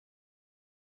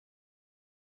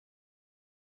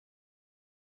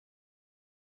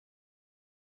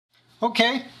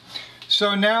Okay,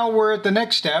 so now we're at the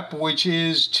next step, which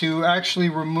is to actually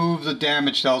remove the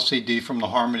damaged LCD from the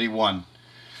Harmony One.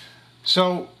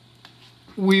 So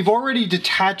we've already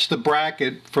detached the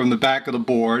bracket from the back of the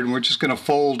board, and we're just going to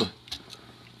fold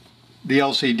the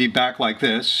LCD back like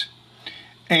this.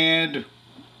 And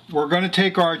we're going to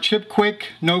take our ChipQuik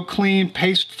No Clean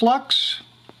Paste Flux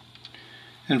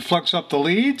and flux up the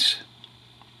leads.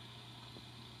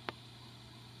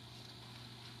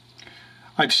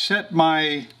 I've set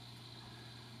my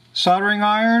soldering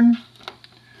iron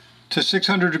to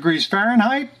 600 degrees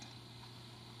Fahrenheit,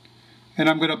 and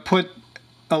I'm going to put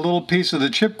a little piece of the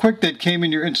ChipQuik that came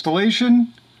in your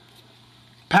installation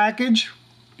package.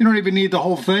 You don't even need the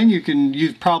whole thing, you can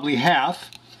use probably half.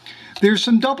 There's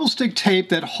some double stick tape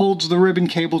that holds the ribbon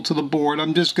cable to the board.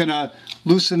 I'm just going to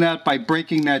loosen that by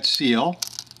breaking that seal.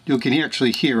 You can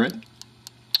actually hear it.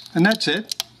 And that's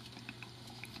it.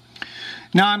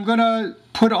 Now I'm going to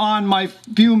put on my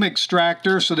fume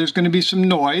extractor, so there's going to be some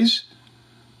noise.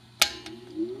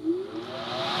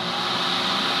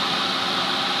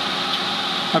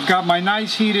 I've got my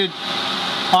nice heated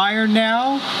iron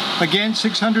now. Again,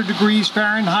 600 degrees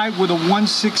Fahrenheit with a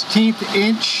 1/16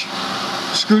 inch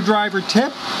screwdriver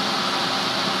tip.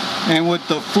 And with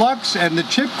the flux and the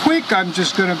ChipQuik, I'm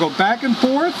just going to go back and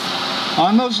forth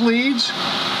on those leads,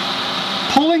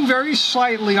 pulling very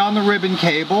slightly on the ribbon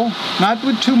cable, not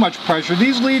with too much pressure.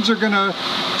 These leads are going to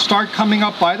start coming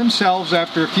up by themselves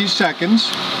after a few seconds.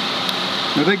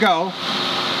 There they go.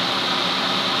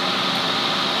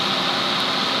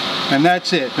 And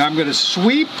that's it. Now I'm going to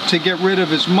sweep to get rid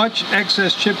of as much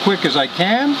excess ChipQuik as I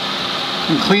can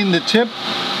and clean the tip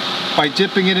by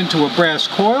dipping it into a brass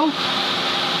coil.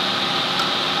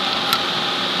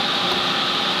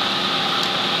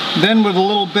 Then with a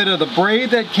little bit of the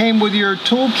braid that came with your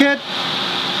toolkit,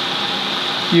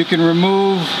 you can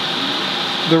remove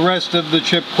the rest of the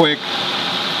ChipQuik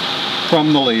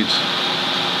from the leads.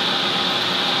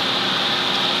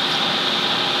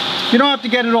 You don't have to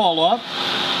get it all off.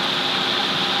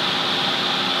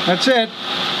 That's it.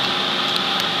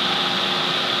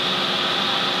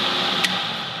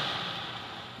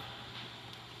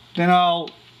 Then I'll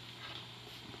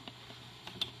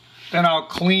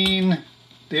clean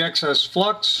the excess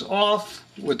flux off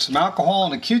with some alcohol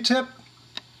and a Q-tip.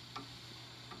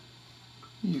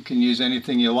 You can use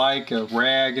anything you like, a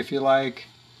rag if you like.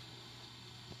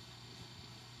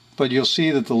 But you'll see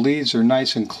that the leads are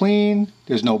nice and clean.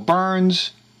 There's no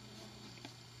burns.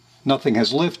 Nothing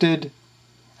has lifted.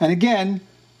 And again,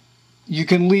 you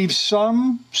can leave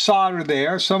some solder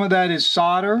there. Some of that is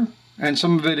solder, and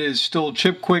some of it is still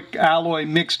ChipQuik alloy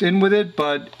mixed in with it,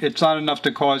 but it's not enough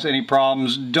to cause any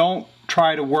problems. Don't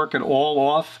try to work it all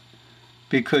off,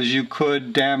 because you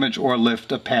could damage or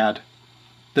lift a pad.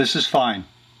 This is fine.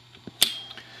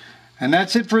 And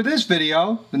that's it for this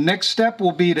video. The next step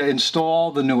will be to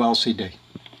install the new LCD.